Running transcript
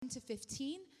to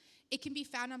 15. It can be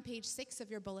found on page 6 of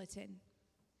your bulletin.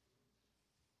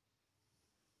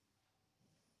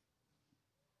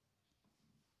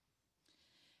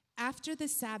 After the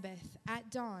Sabbath,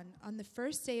 at dawn, on the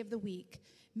first day of the week,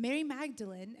 Mary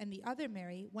Magdalene and the other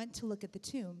Mary went to look at the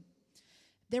tomb.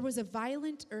 There was a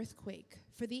violent earthquake,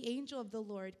 for the angel of the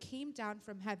Lord came down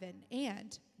from heaven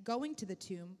and, going to the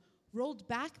tomb, rolled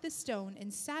back the stone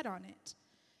and sat on it.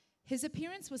 His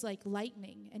appearance was like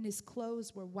lightning, and his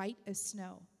clothes were white as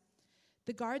snow.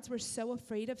 The guards were so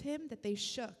afraid of him that they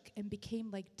shook and became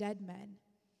like dead men.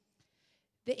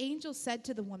 The angel said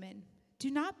to the woman,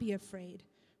 "Do not be afraid,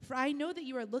 for I know that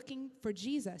you are looking for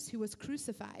Jesus, who was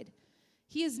crucified.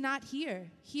 He is not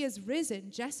here. He has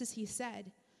risen, just as he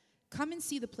said. Come and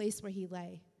see the place where he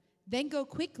lay. Then go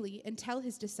quickly and tell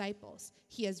his disciples,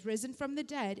 he has risen from the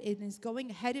dead and is going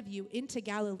ahead of you into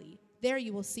Galilee. There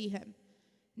you will see him.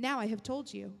 Now I have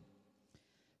told you."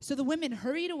 So the women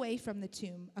hurried away from the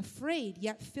tomb, afraid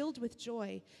yet filled with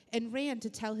joy, and ran to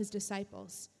tell his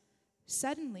disciples.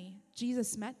 Suddenly,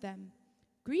 Jesus met them.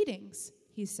 "Greetings,"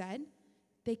 he said.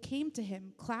 They came to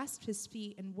him, clasped his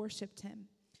feet, and worshipped him.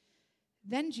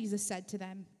 Then Jesus said to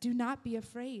them, "Do not be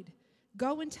afraid.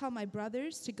 Go and tell my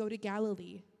brothers to go to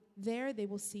Galilee. There they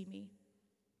will see me."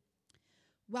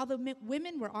 While the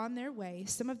women were on their way,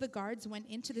 some of the guards went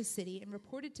into the city and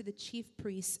reported to the chief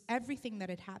priests everything that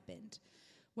had happened.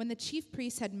 When the chief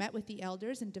priests had met with the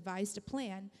elders and devised a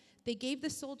plan, they gave the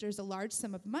soldiers a large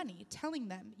sum of money, telling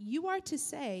them, "You are to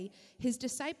say, his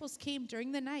disciples came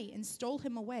during the night and stole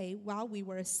him away while we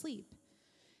were asleep.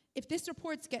 If this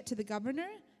reports get to the governor,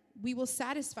 we will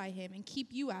satisfy him and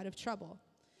keep you out of trouble."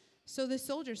 So the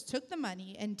soldiers took the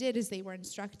money and did as they were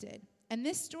instructed. And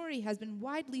this story has been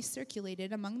widely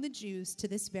circulated among the Jews to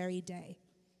this very day.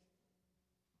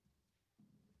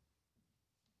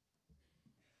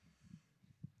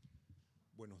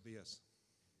 Buenos días.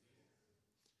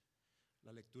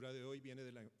 La lectura de hoy viene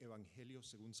del Evangelio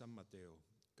según San Mateo,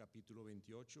 capítulo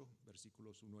 28,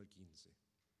 versículos 1 al 15.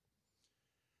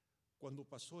 Cuando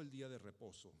pasó el día de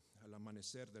reposo, al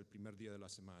amanecer del primer día de la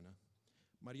semana,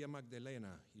 María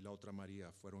Magdalena y la otra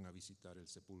María fueron a visitar el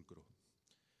sepulcro.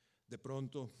 De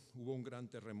pronto hubo un gran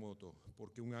terremoto,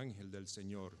 porque un ángel del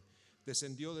Señor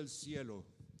descendió del cielo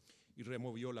y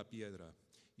removió la piedra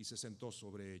y se sentó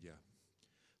sobre ella.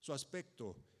 Su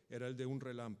aspecto era el de un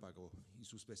relámpago y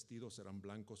sus vestidos eran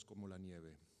blancos como la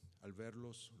nieve. Al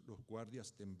verlos, los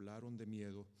guardias temblaron de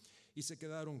miedo y se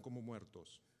quedaron como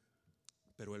muertos.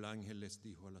 Pero el ángel les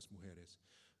dijo a las mujeres: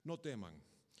 "No teman,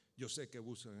 yo sé que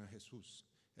buscan a Jesús,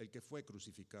 el que fue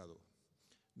crucificado.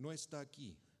 No está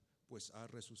aquí, pues ha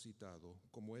resucitado,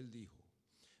 como él dijo.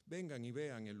 Vengan y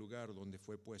vean el lugar donde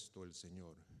fue puesto el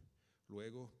Señor.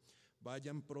 Luego,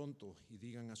 vayan pronto y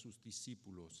digan a sus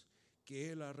discípulos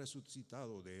que él ha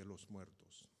resucitado de los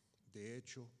muertos. De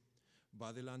hecho,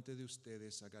 va delante de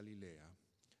ustedes a Galilea.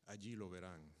 Allí lo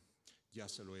verán. Ya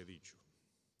se lo he dicho".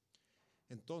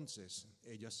 Entonces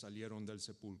ellas salieron del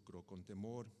sepulcro con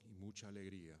temor y mucha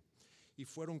alegría y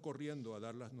fueron corriendo a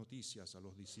dar las noticias a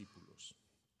los discípulos.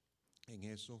 En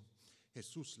eso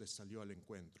Jesús les salió al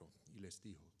encuentro y les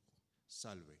dijo: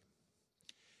 "Salve".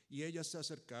 Y ellas se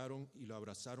acercaron y lo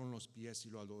abrazaron los pies y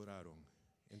lo adoraron.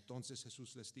 Entonces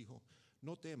Jesús les dijo: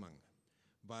 "No teman,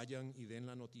 vayan y den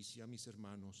la noticia a mis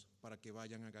hermanos para que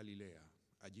vayan a Galilea,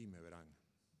 allí me verán".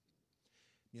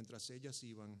 Mientras ellas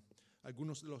iban,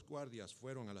 algunos de los guardias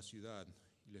fueron a la ciudad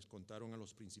y les contaron a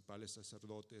los principales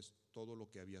sacerdotes todo lo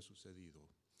que había sucedido.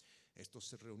 Estos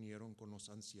se reunieron con los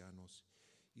ancianos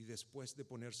y después de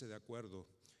ponerse de acuerdo,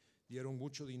 dieron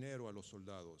mucho dinero a los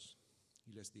soldados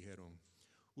y les dijeron: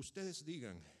 "Ustedes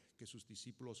digan que sus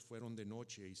discípulos fueron de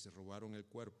noche y se robaron el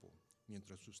cuerpo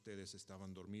mientras ustedes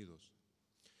estaban dormidos.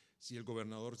 Si el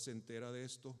gobernador se entera de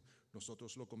esto,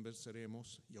 nosotros lo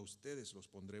convenceremos y a ustedes los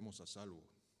pondremos a salvo".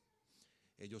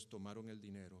 Ellos tomaron el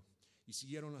dinero y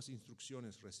siguieron las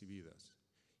instrucciones recibidas.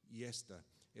 Y esta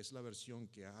es la versión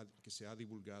que se ha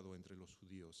divulgado entre los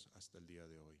judíos hasta el día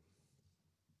de hoy.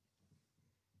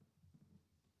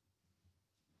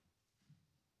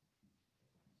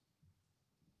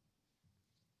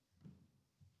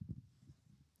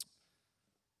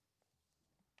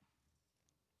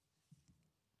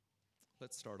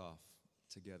 Let's start off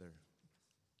together.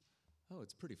 Oh,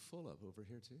 it's pretty full up over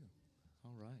here too.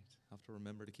 All right. I'll have to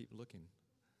remember to keep looking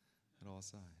at all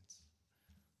sides.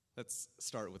 Let's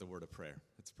start with a word of prayer.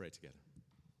 Let's pray together.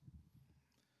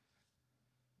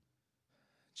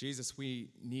 Jesus,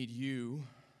 we need you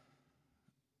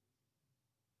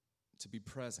to be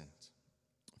present,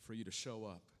 for you to show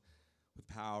up with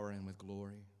power and with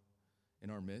glory in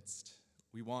our midst.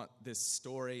 We want this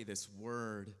story, this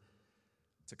word,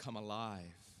 to come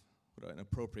alive. What an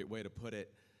appropriate way to put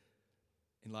it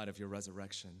in light of your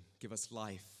resurrection. Give us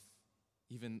life,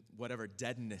 even whatever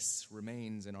deadness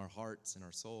remains in our hearts and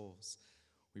our souls.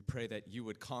 We pray that you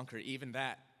would conquer even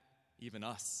that, even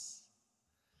us,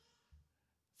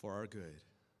 for our good,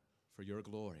 for your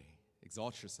glory.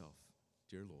 Exalt yourself,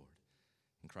 dear Lord.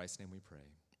 In Christ's name we pray.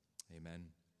 Amen.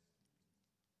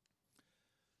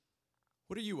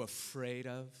 What are you afraid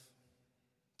of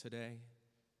today?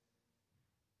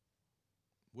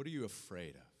 What are you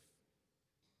afraid of?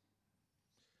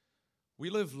 We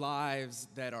live lives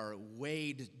that are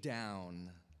weighed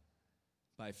down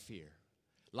by fear.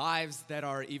 Lives that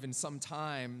are even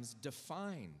sometimes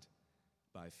defined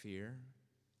by fear.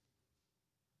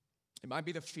 It might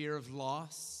be the fear of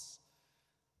loss,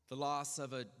 the loss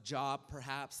of a job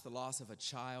perhaps, the loss of a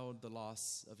child, the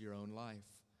loss of your own life.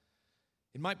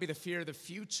 It might be the fear of the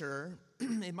future.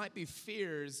 It might be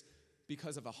fears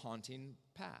because of a haunting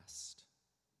past.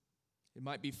 It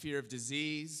might be fear of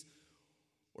disease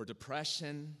or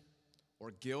depression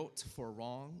or guilt for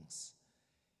wrongs.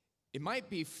 It might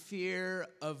be fear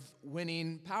of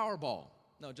winning Powerball.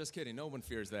 No, just kidding. No one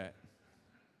fears that.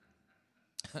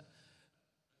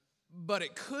 But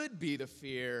it could be the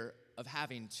fear of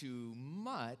having too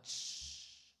much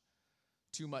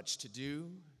to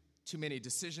do, too many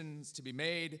decisions to be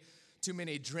made, too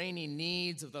many draining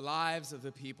needs of the lives of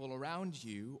the people around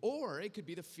you. Or it could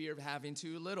be the fear of having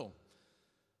too little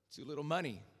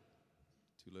money,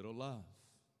 too little love.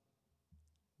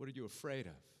 What are you afraid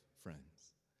of,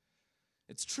 friends?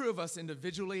 It's true of us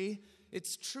individually.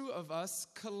 It's true of us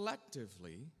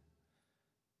collectively.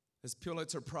 As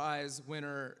Pulitzer Prize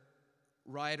winner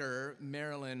writer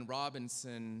Marilyn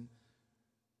Robinson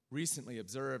recently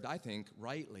observed, I think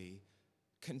rightly,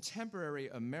 contemporary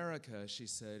America, she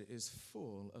said, is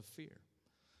full of fear.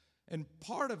 And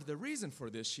part of the reason for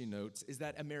this, she notes, is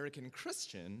that American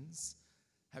Christians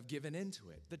have given into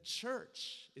it. The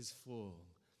church is full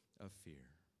of fear.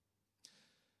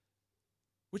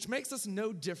 Which makes us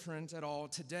no different at all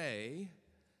today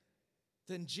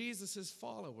than Jesus'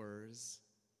 followers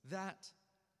that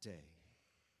day.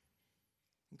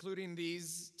 Including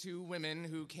these two women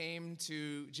who came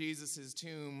to Jesus'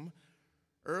 tomb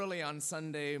early on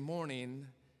Sunday morning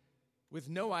with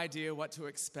no idea what to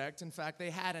expect. In fact, they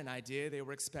had an idea. They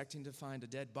were expecting to find a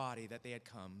dead body that they had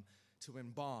come to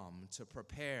embalm, to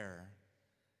prepare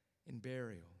in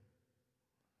burial.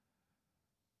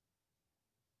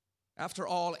 After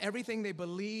all, everything they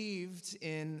believed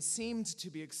in seemed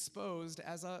to be exposed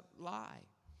as a lie.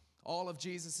 All of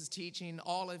Jesus' teaching,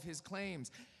 all of his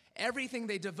claims, everything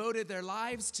they devoted their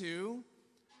lives to,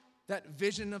 that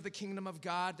vision of the kingdom of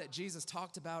God that Jesus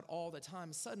talked about all the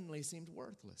time, suddenly seemed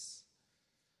worthless.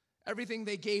 Everything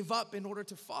they gave up in order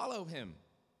to follow him,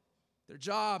 their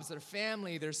jobs, their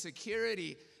family, their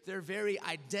security, their very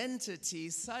identity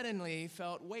suddenly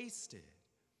felt wasted.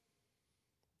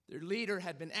 Their leader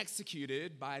had been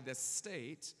executed by the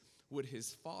state. Would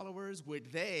his followers,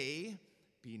 would they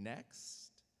be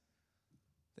next?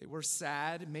 They were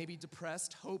sad, maybe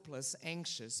depressed, hopeless,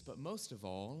 anxious, but most of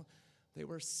all, they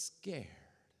were scared.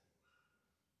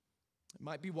 It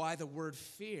might be why the word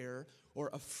fear or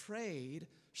afraid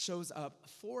shows up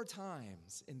 4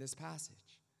 times in this passage.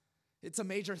 It's a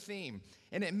major theme,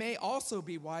 and it may also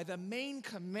be why the main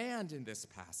command in this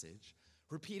passage,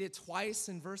 repeated twice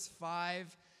in verse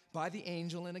 5 by the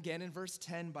angel and again in verse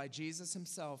 10 by Jesus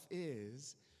himself,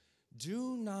 is,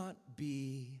 do not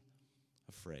be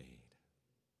afraid.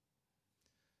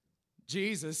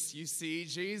 Jesus, you see,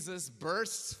 Jesus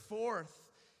bursts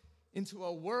forth into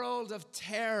a world of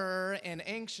terror and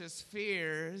anxious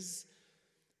fears,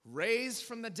 raised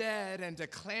from the dead and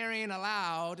declaring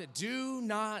aloud, do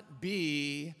not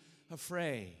be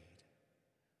afraid.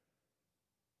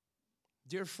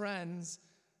 Dear friends,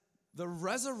 the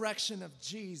resurrection of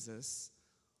Jesus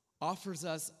offers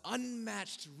us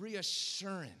unmatched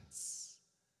reassurance,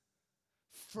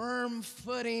 firm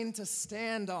footing to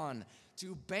stand on,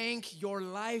 to bank your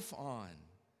life on,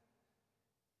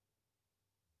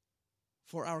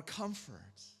 for our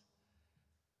comfort,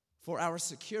 for our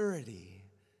security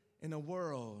in a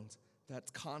world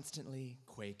that's constantly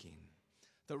quaking.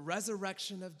 The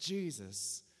resurrection of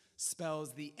Jesus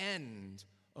spells the end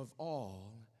of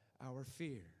all our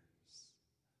fears.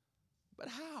 But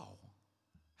how?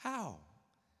 How?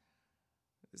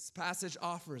 This passage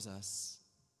offers us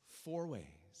 4 ways.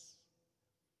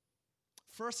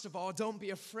 First of all, don't be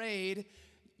afraid.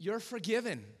 You're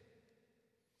forgiven.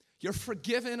 You're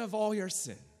forgiven of all your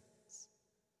sins.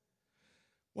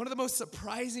 One of the most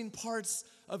surprising parts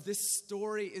of this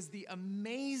story is the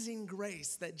amazing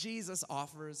grace that Jesus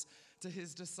offers to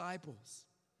his disciples.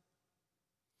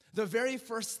 The very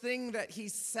first thing that he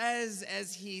says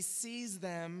as he sees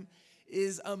them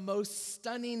is a most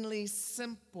stunningly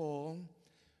simple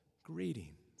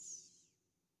greetings.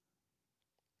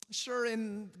 Sure,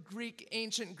 in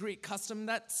ancient Greek custom,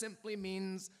 that simply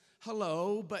means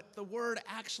hello, but the word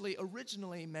actually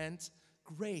originally meant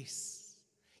grace,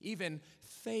 even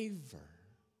favor.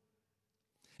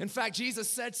 In fact, Jesus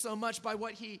said so much by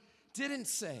what he didn't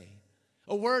say.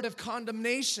 A word of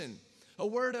condemnation, a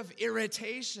word of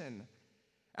irritation.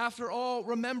 After all,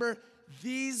 remember,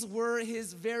 these were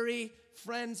his very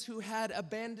friends who had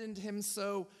abandoned him,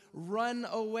 so run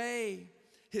away.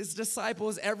 His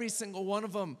disciples, every single one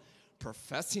of them,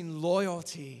 professing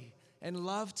loyalty and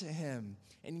love to him.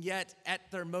 And yet,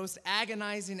 at their most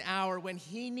agonizing hour, when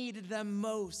he needed them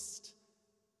most,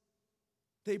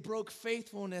 they broke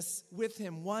faithfulness with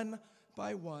him one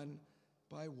by one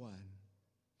by one.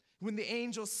 When the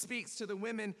angel speaks to the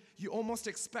women, you almost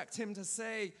expect him to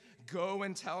say, "Go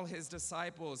and tell his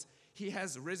disciples, he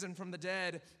has risen from the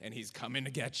dead and he's coming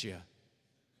to get you."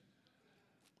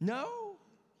 No.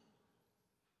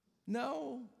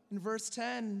 In verse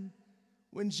 10,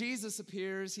 when Jesus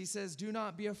appears, he says, "Do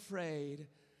not be afraid.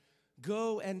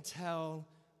 Go and tell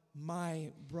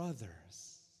my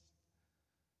brothers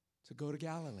to go to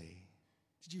Galilee."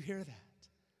 Did you hear that?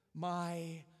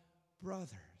 My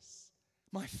brothers,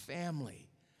 my family,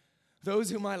 those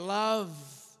whom I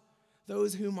love,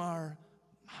 those whom are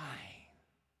mine.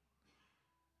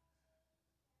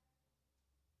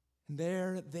 And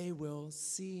there they will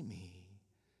see me.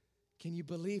 Can you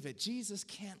believe it? Jesus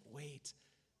can't wait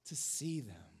to see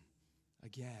them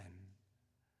again.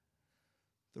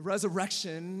 The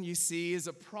resurrection, you see, is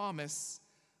a promise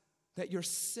that your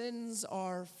sins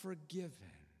are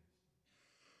forgiven.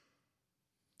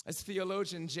 As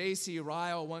theologian J.C.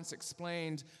 Ryle once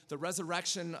explained, the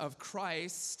resurrection of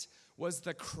Christ was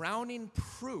the crowning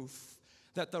proof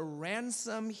that the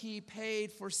ransom he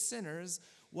paid for sinners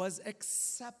was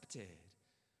accepted,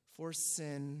 for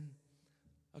sin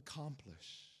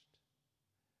accomplished.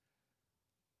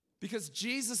 Because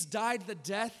Jesus died the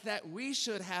death that we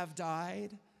should have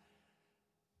died.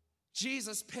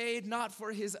 Jesus paid not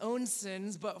for his own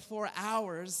sins, but for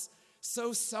ours.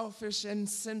 So selfish and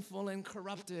sinful and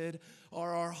corrupted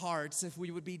are our hearts, if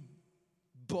we would be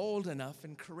bold enough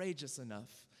and courageous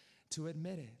enough to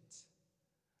admit it.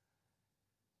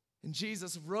 And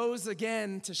Jesus rose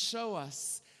again to show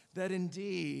us that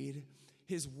indeed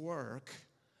his work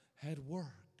had worked.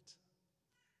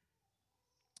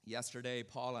 Yesterday,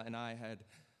 Paula and I had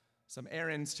some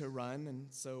errands to run,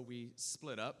 and so we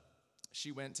split up.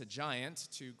 She went to Giant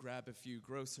to grab a few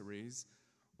groceries,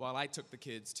 while I took the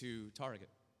kids to Target.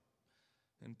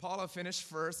 And Paula finished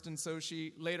first, and so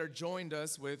she later joined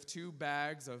us with 2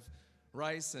 bags of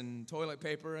rice and toilet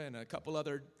paper and a couple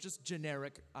other just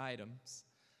generic items,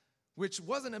 which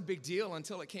wasn't a big deal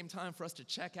until it came time for us to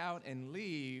check out and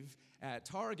leave at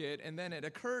Target. And then it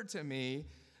occurred to me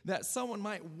that someone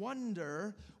might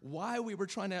wonder why we were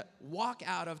trying to walk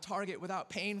out of Target without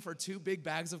paying for 2 big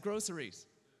bags of groceries.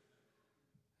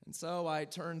 And so I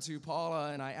turned to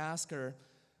Paula and I asked her,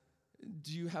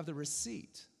 "Do you have the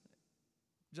receipt,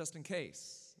 just in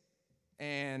case?"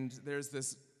 And there's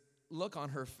this look on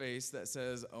her face that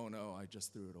says, "Oh no, I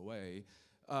just threw it away."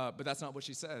 But that's not what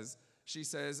she says. She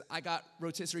says, "I got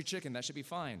rotisserie chicken, that should be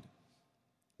fine,"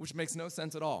 which makes no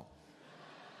sense at all.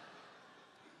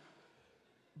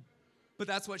 But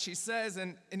that's what she says,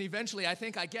 and eventually I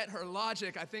think I get her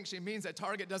logic. I think she means that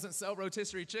Target doesn't sell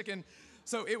rotisserie chicken,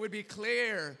 so it would be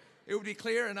clear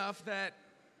enough that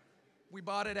we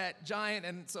bought it at Giant,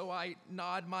 and so I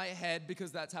nod my head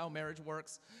because that's how marriage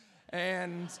works.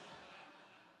 But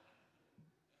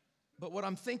what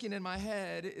I'm thinking in my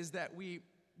head is that we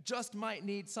just might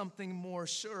need something more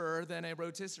sure than a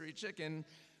rotisserie chicken.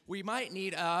 We might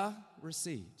need a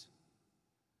receipt.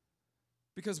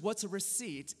 Because what's a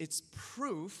receipt? It's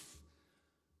proof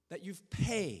that you've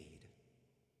paid.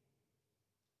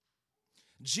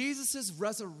 Jesus'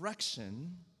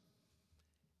 resurrection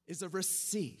is a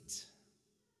receipt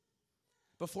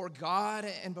before God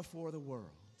and before the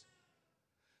world.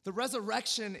 The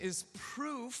resurrection is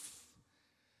proof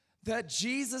that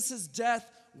Jesus' death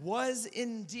was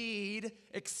indeed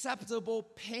acceptable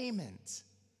payment,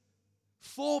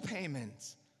 full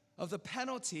payment of the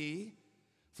penalty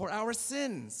for our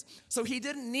sins. So he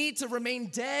didn't need to remain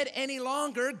dead any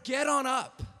longer. Get on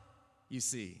up, you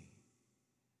see.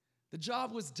 The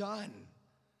job was done.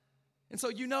 And so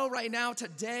you know right now,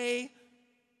 today,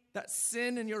 that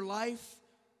sin in your life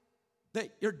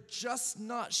that you're just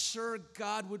not sure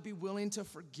God would be willing to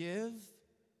forgive.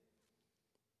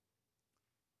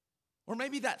 Or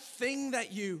maybe that thing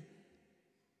that you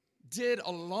did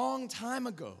a long time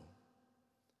ago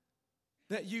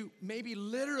that you maybe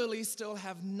literally still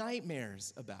have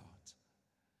nightmares about.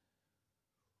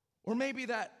 Or maybe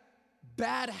that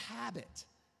bad habit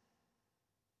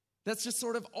that's just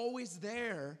sort of always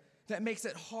there that makes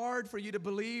it hard for you to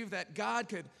believe that God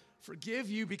could forgive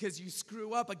you because you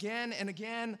screw up again and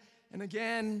again and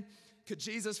again. Could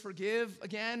Jesus forgive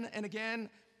again and again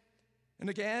and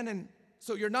again? And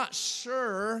so you're not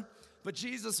sure, but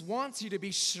Jesus wants you to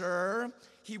be sure.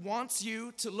 He wants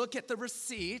you to look at the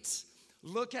receipt,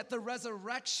 look at the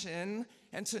resurrection,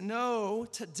 and to know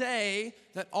today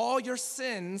that all your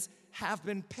sins have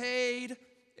been paid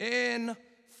in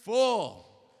full.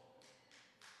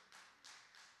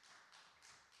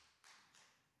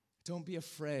 Don't be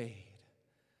afraid.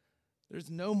 There's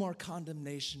no more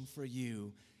condemnation for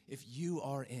you if you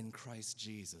are in Christ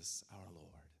Jesus our Lord.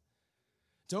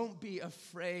 Don't be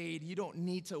afraid. You don't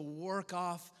need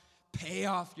to pay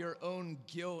off your own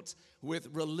guilt with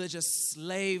religious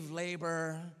slave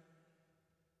labor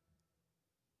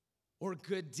or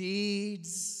good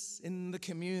deeds in the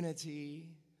community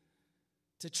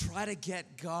to try to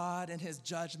get God and his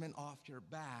judgment off your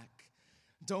back.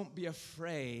 Don't be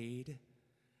afraid.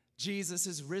 Jesus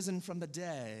is risen from the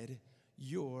dead.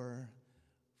 You're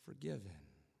forgiven.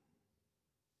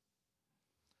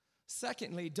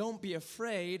 Secondly, don't be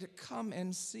afraid. Come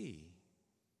and see.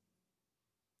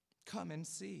 Come and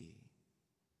see.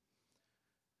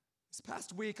 This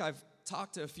past week, I've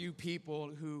talked to a few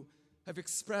people who have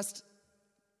expressed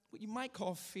what you might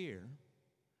call fear.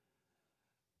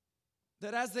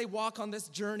 That as they walk on this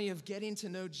journey of getting to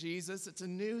know Jesus, it's a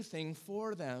new thing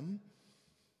for them.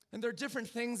 And there are different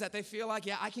things that they feel like,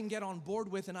 yeah, I can get on board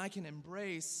with and I can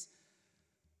embrace.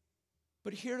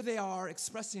 But here they are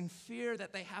expressing fear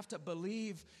that they have to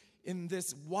believe in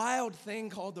this wild thing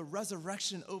called the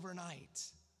resurrection overnight.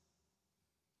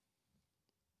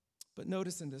 But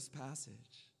notice in this passage,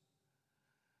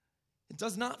 it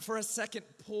does not for a second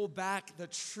pull back the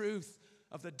truth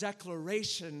of the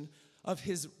declaration of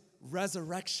his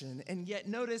resurrection. And yet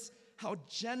notice how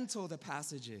gentle the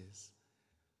passage is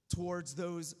towards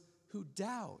those who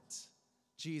doubt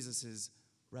Jesus'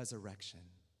 resurrection.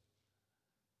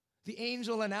 The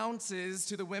angel announces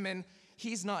to the women,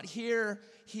 he's not here,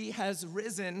 he has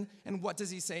risen. And what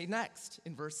does he say next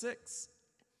in verse 6?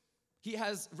 He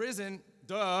has risen,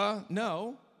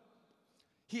 no.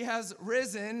 He has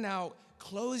risen, now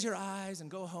close your eyes and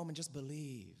go home and just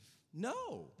believe.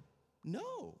 No.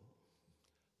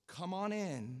 Come on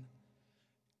in.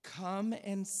 Come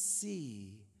and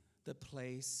see the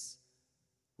place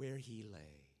where he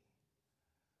lay.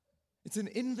 It's an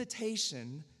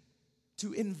invitation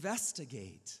to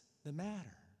investigate the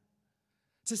matter,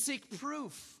 to seek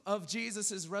proof of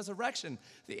Jesus' resurrection.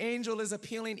 The angel is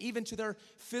appealing even to their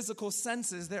physical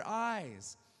senses, their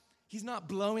eyes. He's not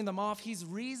blowing them off, he's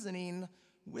reasoning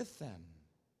with them.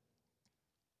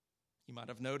 You might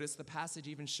have noticed the passage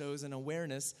even shows an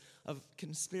awareness of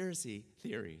conspiracy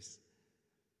theories.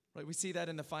 Right? We see that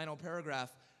in the final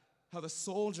paragraph, how the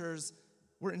soldiers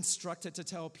were instructed to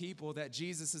tell people that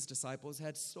Jesus' disciples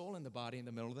had stolen the body in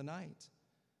the middle of the night.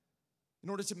 In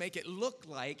order to make it look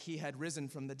like he had risen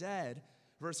from the dead,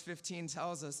 verse 15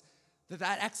 tells us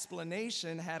that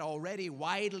explanation had already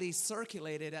widely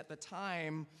circulated at the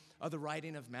time of the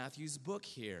writing of Matthew's book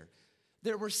here.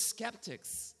 There were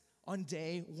skeptics on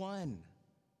day one.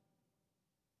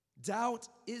 Doubt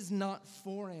is not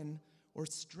foreign or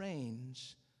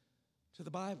strange to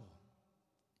the Bible.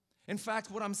 In fact,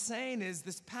 what I'm saying is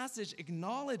this passage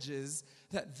acknowledges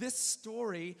that this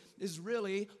story is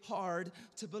really hard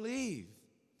to believe.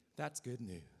 That's good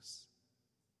news.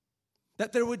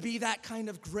 That there would be that kind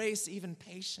of grace, even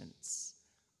patience,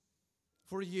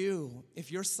 for you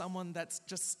if you're someone that's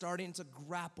just starting to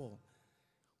grapple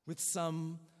with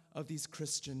some of these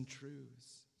Christian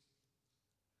truths.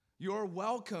 You're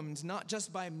welcomed not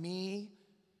just by me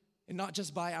and not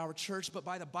just by our church, but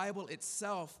by the Bible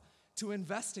itself to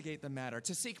investigate the matter,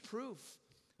 to seek proof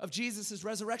of Jesus'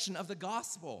 resurrection, of the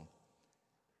gospel.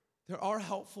 There are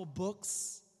helpful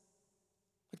books,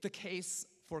 like The Case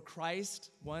for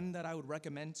Christ, one that I would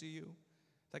recommend to you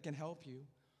that can help you.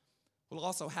 We'll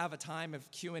also have a time of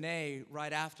Q&A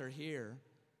right after here,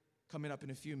 coming up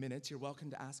in a few minutes. You're welcome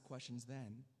to ask questions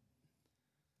then.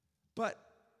 But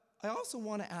I also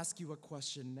want to ask you a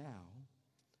question now,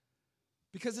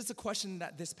 because it's a question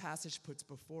that this passage puts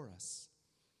before us.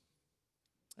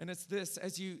 And it's this: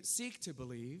 as you seek to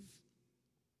believe,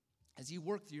 as you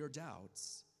work through your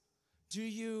doubts, do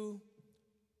you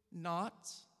not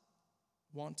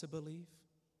want to believe?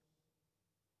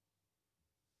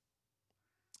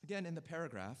 Again, in the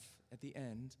paragraph at the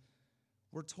end,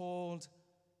 we're told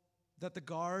that the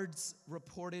guards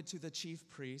reported to the chief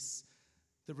priests,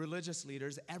 the religious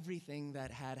leaders, everything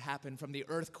that had happened, from the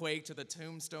earthquake to the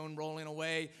tombstone rolling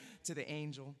away to the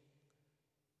angel.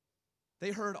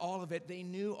 They heard all of it. They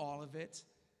knew all of it.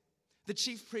 The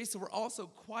chief priests were also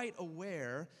quite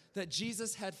aware that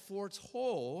Jesus had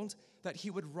foretold that he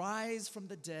would rise from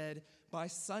the dead by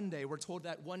Sunday. We're told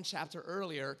that one chapter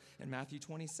earlier in Matthew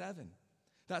 27.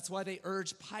 That's why they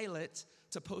urged Pilate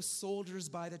to post soldiers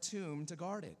by the tomb to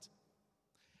guard it.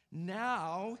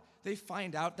 Now they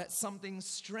find out that something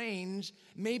strange,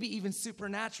 maybe even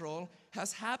supernatural,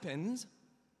 has happened.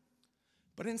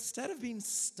 But instead of being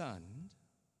stunned,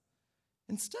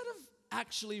 instead of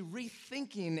actually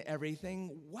rethinking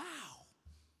everything, wow,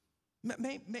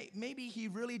 maybe he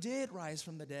really did rise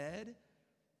from the dead.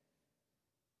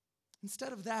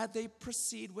 Instead of that, they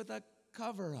proceed with a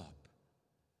cover-up.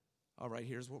 All right,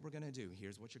 here's what we're going to do.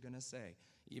 Here's what you're going to say.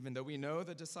 Even though we know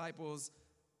the disciples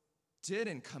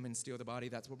didn't come and steal the body,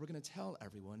 that's what we're going to tell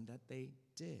everyone that they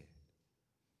did.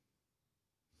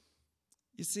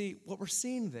 You see, what we're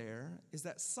seeing there is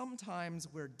that sometimes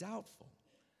we're doubtful,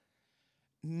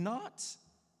 not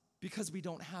because we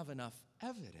don't have enough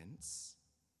evidence,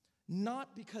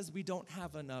 not because we don't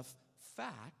have enough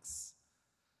facts.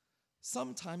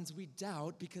 Sometimes we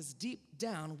doubt because deep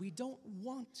down we don't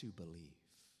want to believe.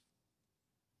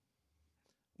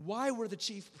 Why were the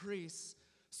chief priests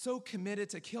so committed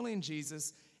to killing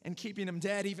Jesus and keeping him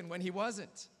dead even when he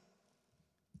wasn't?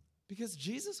 Because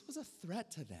Jesus was a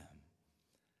threat to them,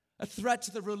 a threat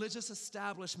to the religious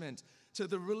establishment, to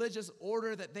the religious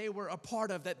order that they were a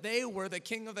part of, that they were the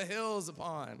king of the hills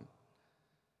upon.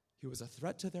 He was a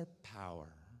threat to their power.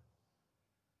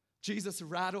 Jesus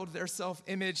rattled their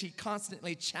self-image. He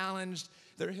constantly challenged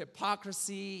their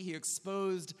hypocrisy. He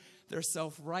exposed their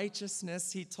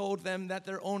self-righteousness. He told them that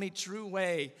their only true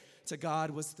way to God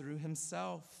was through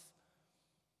himself.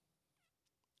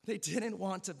 They didn't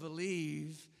want to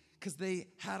believe because they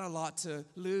had a lot to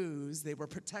lose. They were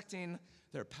protecting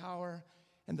their power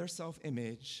and their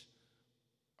self-image.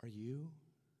 Are you?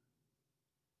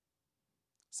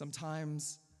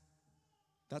 Sometimes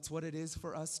that's what it is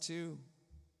for us too.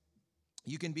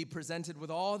 You can be presented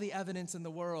with all the evidence in the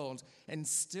world and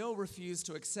still refuse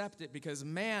to accept it because,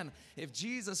 man, if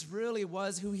Jesus really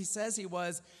was who he says he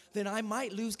was, then I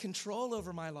might lose control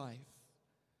over my life.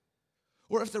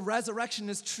 Or if the resurrection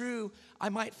is true, I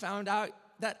might find out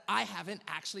that I haven't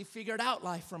actually figured out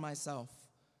life for myself.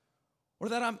 Or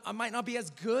that I might not be as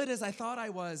good as I thought I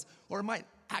was. Or I might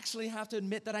actually have to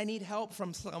admit that I need help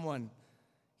from someone,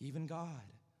 even God.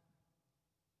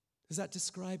 Does that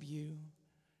describe you?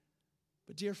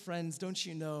 But dear friends, don't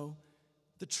you know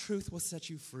the truth will set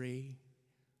you free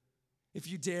if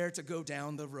you dare to go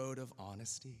down the road of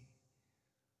honesty,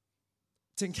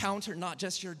 to encounter not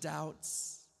just your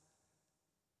doubts,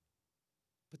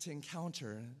 but to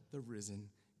encounter the risen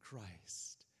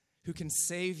Christ who can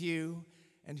save you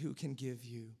and who can give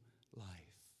you life.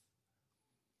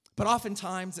 But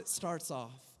oftentimes it starts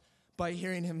off by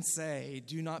hearing him say,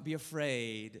 "Do not be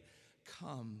afraid,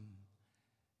 come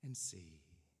and see."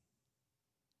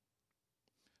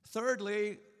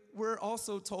 Thirdly, we're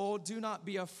also told, do not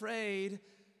be afraid.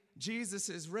 Jesus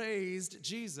is raised.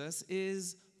 Jesus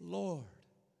is Lord.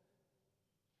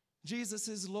 Jesus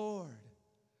is Lord.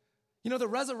 You know, the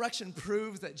resurrection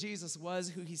proves that Jesus was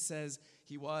who he says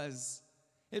he was.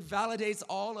 It validates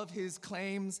all of his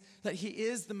claims that he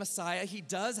is the Messiah. He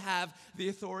does have the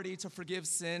authority to forgive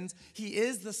sins. He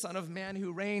is the Son of Man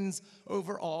who reigns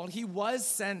over all. He was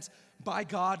sent by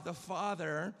God the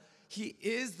Father. He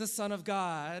is the Son of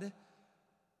God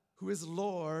who is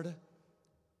Lord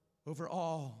over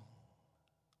all.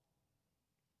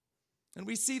 And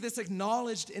we see this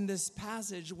acknowledged in this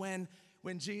passage when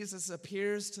Jesus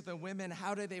appears to the women.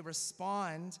 How do they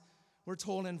respond? We're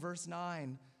told in verse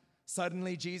 9,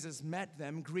 suddenly Jesus met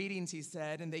them. Greetings, he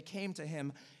said, and they came to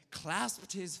him,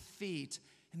 clasped his feet,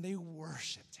 and they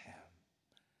worshiped him.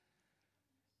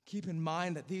 Keep in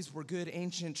mind that these were good,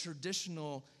 ancient,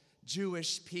 traditional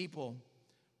Jewish people.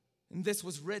 And this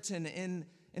was written in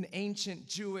an ancient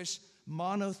Jewish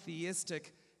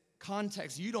monotheistic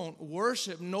context. You don't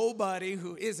worship nobody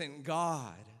who isn't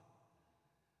God.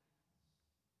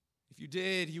 If you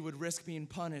did, you would risk being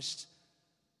punished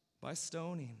by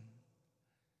stoning.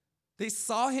 They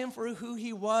saw him for who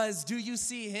he was. Do you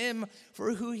see him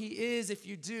for who he is? If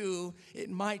you do,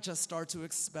 it might just start to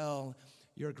expel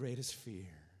your greatest fears.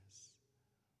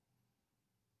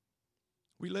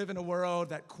 We live in a world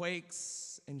that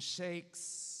quakes and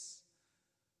shakes.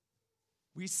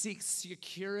 We seek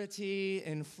security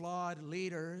in flawed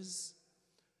leaders.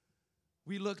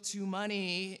 We look to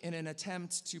money in an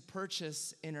attempt to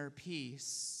purchase inner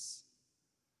peace.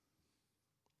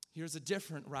 Here's a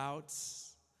different route,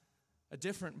 a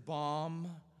different balm,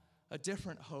 a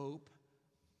different hope.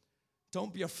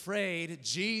 Don't be afraid,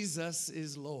 Jesus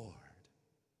is Lord.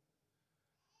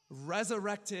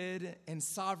 Resurrected and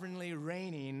sovereignly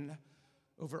reigning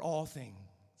over all things.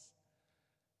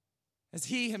 As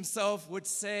he himself would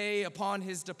say upon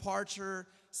his departure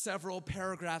several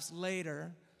paragraphs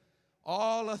later,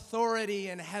 all authority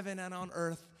in heaven and on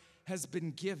earth has been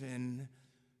given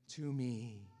to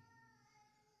me.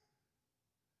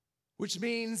 Which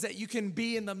means that you can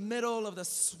be in the middle of the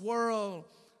swirl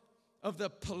of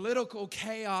the political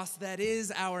chaos that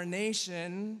is our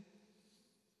nation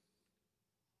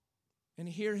and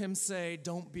hear him say,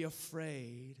 don't be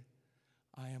afraid,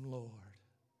 I am Lord.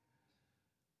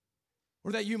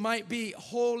 Or that you might be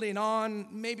holding on,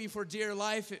 maybe for dear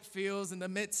life it feels, in the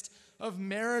midst of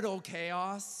marital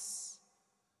chaos.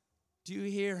 Do you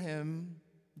hear him?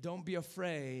 Don't be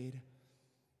afraid,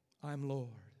 I'm Lord.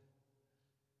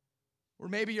 Or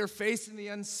maybe you're facing the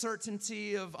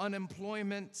uncertainty of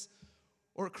unemployment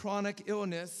or chronic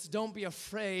illness. Don't be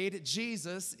afraid,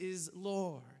 Jesus is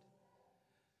Lord.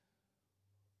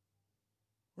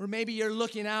 Or maybe you're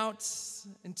looking out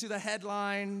into the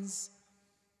headlines,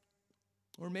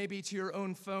 or maybe to your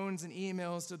own phones and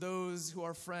emails to those who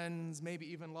are friends,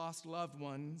 maybe even lost loved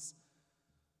ones.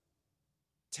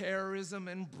 Terrorism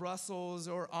in Brussels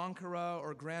or Ankara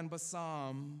or Grand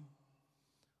Bassam.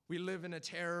 We live in a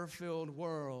terror-filled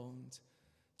world.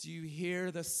 Do you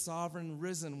hear the sovereign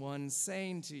risen one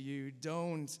saying to you,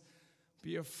 don't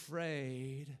be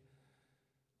afraid,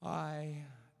 I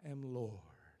am Lord.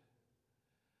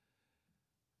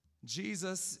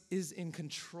 Jesus is in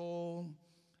control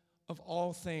of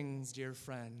all things, dear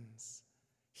friends.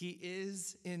 He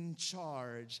is in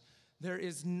charge. There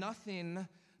is nothing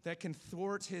that can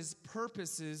thwart his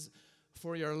purposes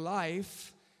for your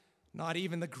life, not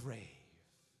even the grave.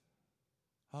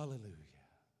 Hallelujah.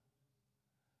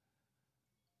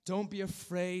 Don't be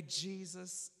afraid,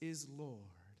 Jesus is Lord.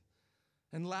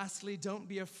 And lastly, don't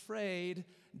be afraid,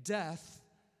 death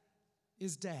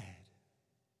is dead.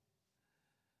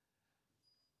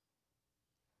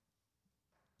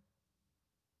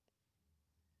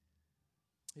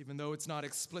 Even though it's not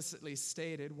explicitly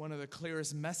stated, one of the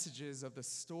clearest messages of the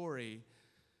story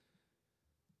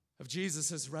of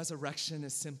Jesus' resurrection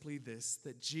is simply this,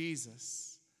 that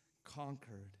Jesus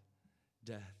conquered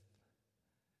death.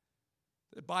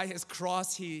 That by his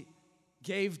cross, he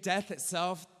gave death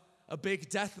itself a big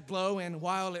death blow, and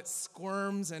while it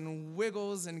squirms and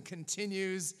wiggles and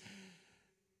continues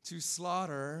to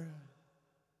slaughter,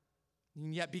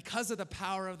 and yet because of the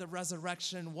power of the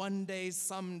resurrection, one day,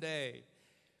 someday,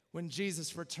 when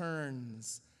Jesus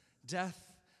returns, death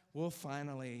will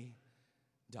finally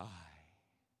die.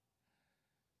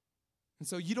 And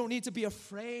so you don't need to be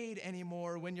afraid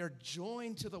anymore when you're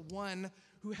joined to the one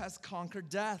who has conquered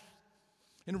death.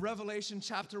 In Revelation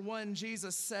chapter 1,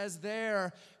 Jesus says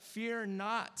there, fear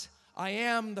not, I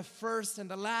am the first and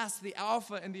the last, the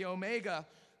Alpha and the Omega,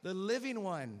 the living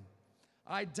one.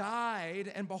 I died,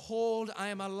 and behold, I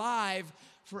am alive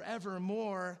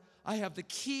forevermore. I have the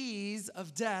keys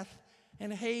of death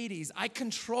and Hades. I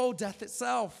control death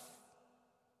itself.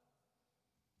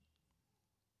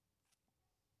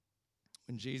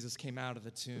 When Jesus came out of the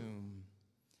tomb,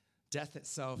 death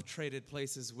itself traded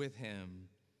places with him.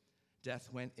 Death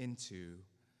went into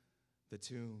the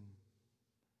tomb.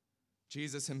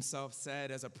 Jesus himself said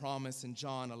as a promise in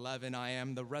John 11, I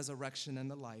am the resurrection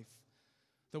and the life.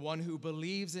 The one who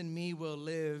believes in me will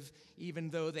live even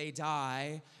though they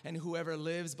die, and whoever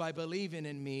lives by believing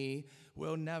in me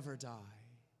will never die.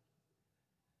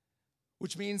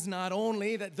 Which means not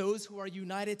only that those who are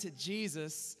united to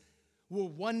Jesus will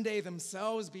one day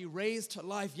themselves be raised to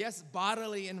life, yes,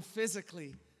 bodily and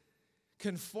physically,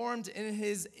 conformed in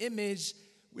his image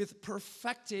with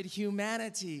perfected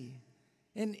humanity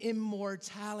and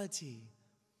immortality.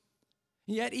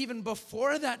 Yet even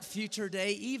before that future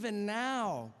day, even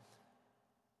now,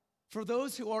 for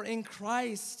those who are in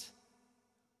Christ,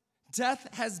 death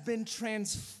has been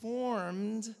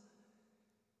transformed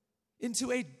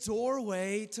into a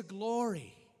doorway to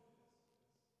glory.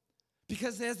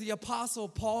 Because as the Apostle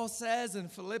Paul says in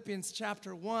Philippians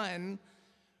chapter 1,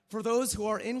 for those who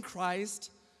are in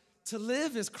Christ, to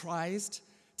live is Christ,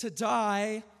 to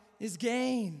die is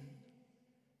gain.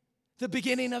 The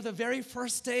beginning of the very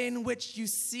first day in which you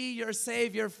see your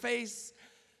Savior face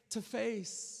to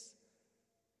face.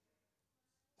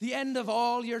 The end of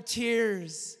all your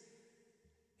tears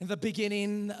and the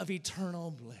beginning of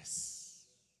eternal bliss.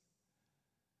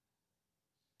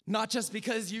 Not just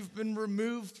because you've been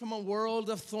removed from a world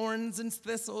of thorns and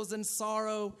thistles and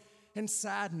sorrow and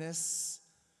sadness,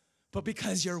 but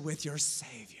because you're with your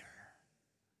Savior.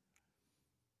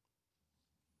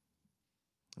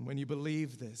 And when you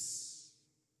believe this,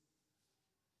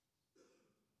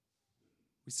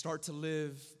 we start to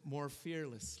live more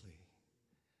fearlessly,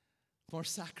 more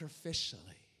sacrificially,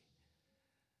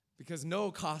 because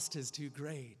no cost is too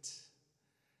great,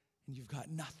 and you've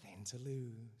got nothing to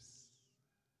lose.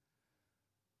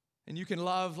 And you can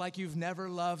love like you've never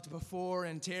loved before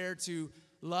and dare to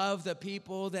love the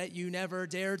people that you never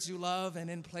dared to love and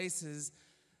in places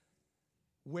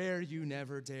where you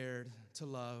never dared to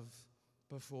love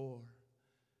before.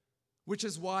 Which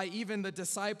is why even the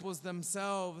disciples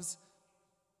themselves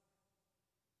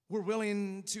were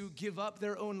willing to give up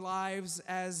their own lives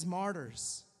as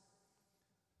martyrs.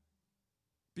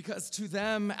 Because to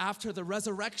them, after the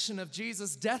resurrection of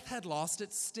Jesus, death had lost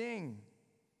its sting.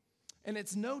 And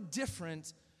it's no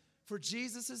different for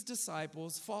Jesus'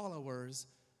 disciples, followers,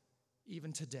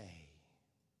 even today.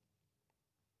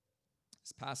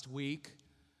 This past week,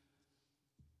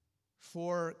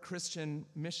 4 Christian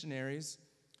missionaries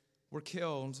were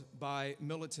killed by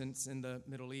militants in the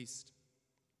Middle East.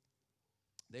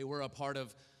 They were a part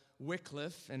of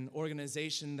Wycliffe, an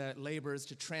organization that labors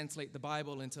to translate the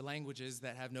Bible into languages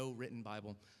that have no written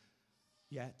Bible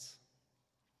yet.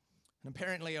 And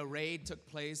apparently a raid took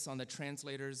place on the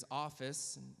translator's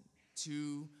office, and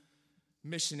 2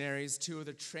 missionaries, 2 of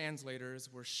the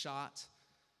translators, were shot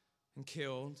and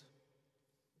killed.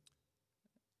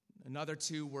 Another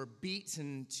 2 were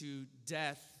beaten to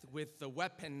death with the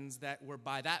weapons that were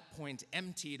by that point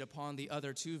emptied upon the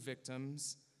other 2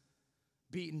 victims,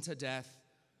 beaten to death,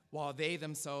 while they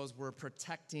themselves were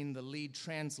protecting the lead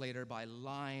translator by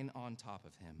lying on top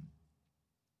of him.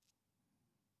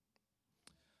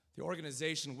 The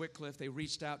organization Wycliffe, they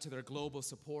reached out to their global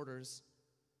supporters,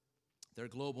 their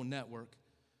global network.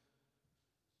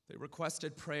 They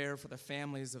requested prayer for the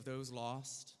families of those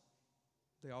lost.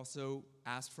 They also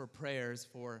asked for prayers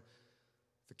for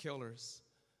the killers.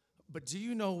 But do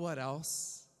you know what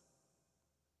else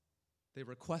they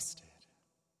requested?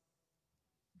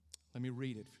 Let me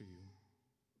read it for you.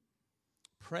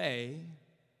 Pray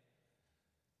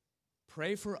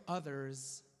for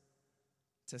others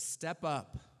to step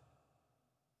up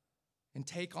and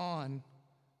take on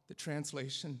the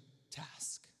translation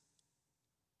task.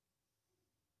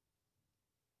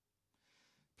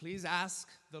 Please ask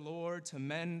the Lord to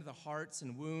mend the hearts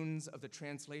and wounds of the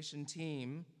translation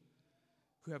team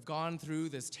who have gone through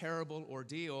this terrible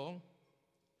ordeal.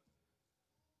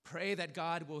 Pray that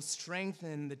God will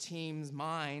strengthen the team's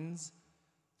minds,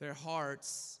 their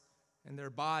hearts, and their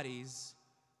bodies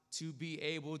to be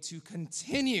able to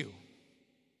continue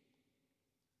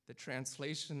the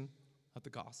translation of the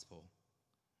gospel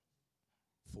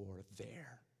for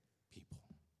their people.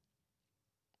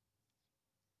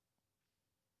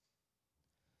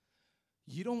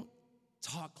 You don't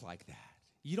talk like that.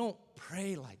 You don't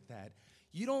pray like that.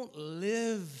 You don't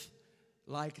live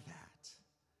like that,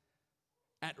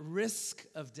 at risk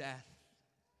of death,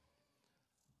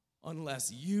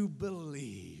 unless you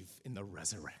believe in the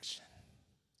resurrection.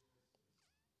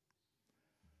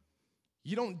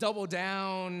 You don't double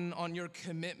down on your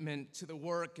commitment to the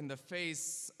work in the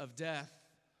face of death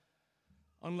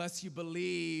unless you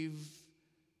believe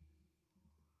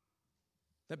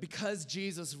that because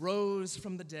Jesus rose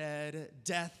from the dead,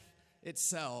 death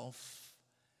itself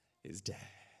is dead.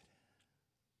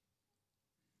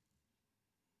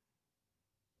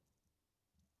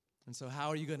 And so how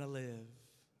are you going to live,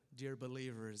 dear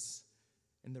believers,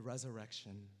 in the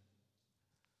resurrection?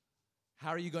 How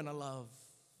are you going to love?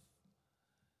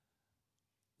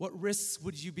 What risks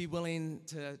would you be willing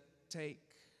to take?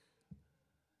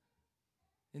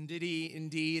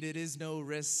 Indeed, it is no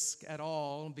risk at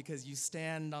all because you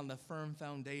stand on the firm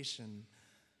foundation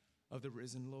of the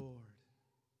risen Lord.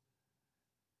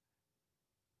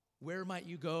 Where might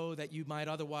you go that you might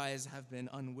otherwise have been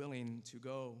unwilling to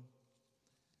go?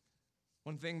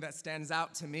 One thing that stands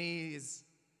out to me is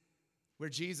where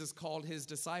Jesus called his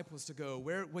disciples to go.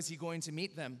 Where was he going to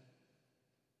meet them?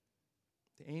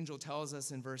 The angel tells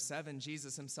us in verse 7,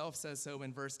 Jesus himself says so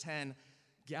in verse 10,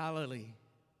 Galilee.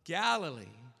 Galilee.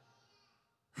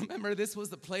 Remember, this was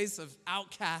the place of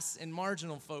outcasts and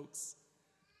marginal folks.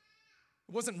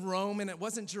 It wasn't Rome and it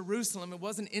wasn't Jerusalem. It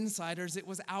wasn't insiders. It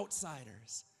was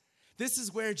outsiders. This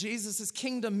is where Jesus'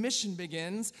 kingdom mission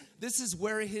begins. This is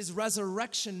where his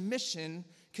resurrection mission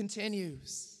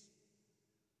continues.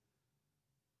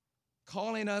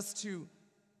 Calling us to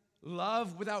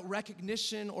love without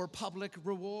recognition or public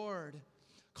reward.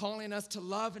 calling us to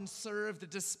love and serve the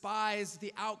despised,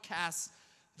 the outcast,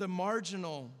 the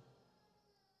marginal,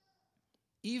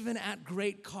 even at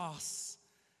great costs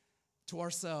to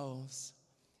ourselves,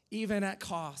 even at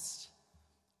cost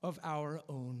of our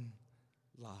own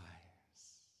lives.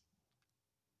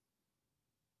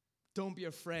 Don't be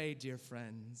afraid, dear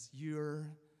friends. You're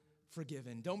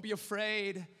forgiven. Don't be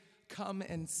afraid. Come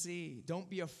and see. Don't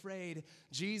be afraid.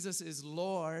 Jesus is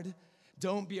Lord.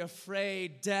 Don't be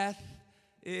afraid. Death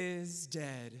is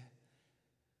dead.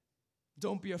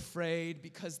 Don't be afraid,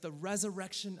 because the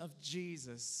resurrection of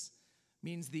Jesus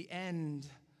means the end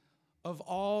of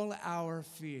all our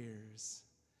fears.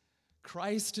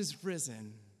 Christ is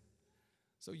risen,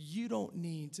 so you don't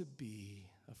need to be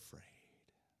afraid.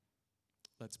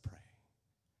 Let's pray.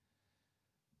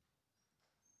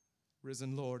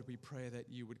 Risen Lord, we pray that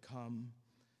you would come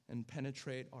and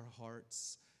penetrate our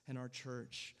hearts and our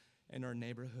church and our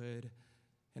neighborhood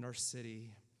and our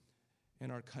city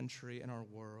and our country and our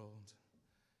world,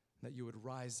 that you would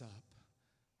rise up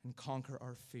and conquer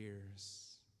our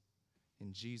fears.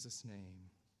 In Jesus' name,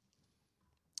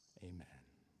 amen.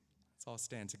 Let's all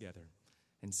stand together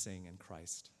and sing In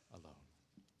Christ Alone.